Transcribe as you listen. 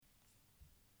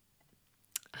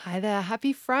Hi there,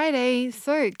 happy Friday.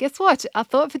 So, guess what? Our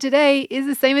thought for today is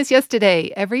the same as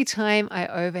yesterday. Every time I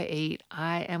overeat,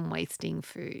 I am wasting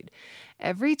food.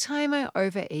 Every time I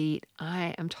overeat,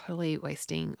 I am totally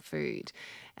wasting food.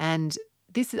 And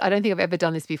I don't think I've ever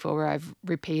done this before where I've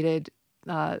repeated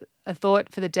a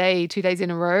thought for the day 2 days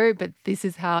in a row, but this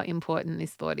is how important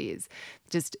this thought is.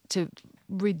 Just to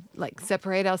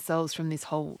separate ourselves from this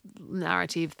whole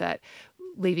narrative that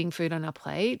leaving food on our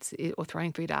plates or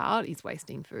throwing food out is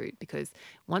wasting food, because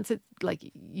once it's like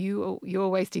you're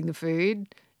wasting the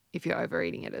food if you're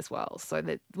overeating it as well. So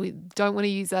that we don't want to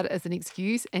use that as an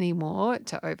excuse anymore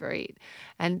to overeat.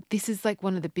 And this is like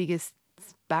one of the biggest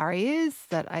barriers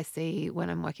that I see when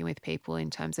I'm working with people in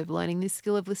terms of learning this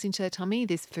skill of listening to their tummy.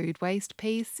 This food waste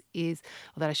piece is,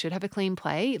 or that I should have a clean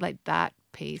plate, like that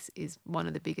piece is one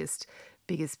of the biggest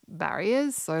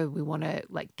barriers. So we want to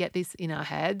get this in our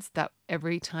heads that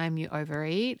every time you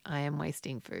overeat, I am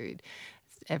wasting food.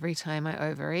 Every time I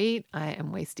overeat, I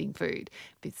am wasting food,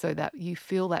 so that you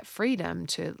feel that freedom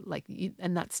to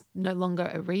and that's no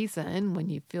longer a reason when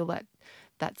you feel that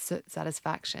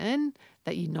satisfaction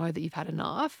that you know that you've had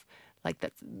enough.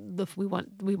 We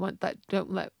want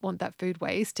that, want that food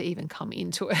waste to even come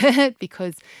into it,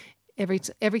 because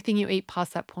everything you eat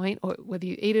past that point, or whether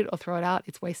you eat it or throw it out,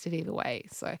 it's wasted either way.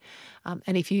 So,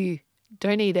 and if you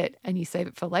don't eat it and you save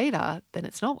it for later, then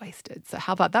it's not wasted. So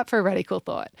how about that for a radical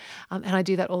thought? And I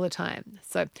do that all the time.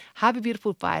 So have a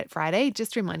beautiful Friday.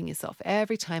 Just reminding yourself,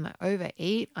 every time I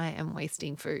overeat, I am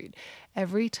wasting food.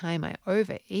 Every time I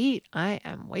overeat, I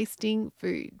am wasting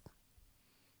food.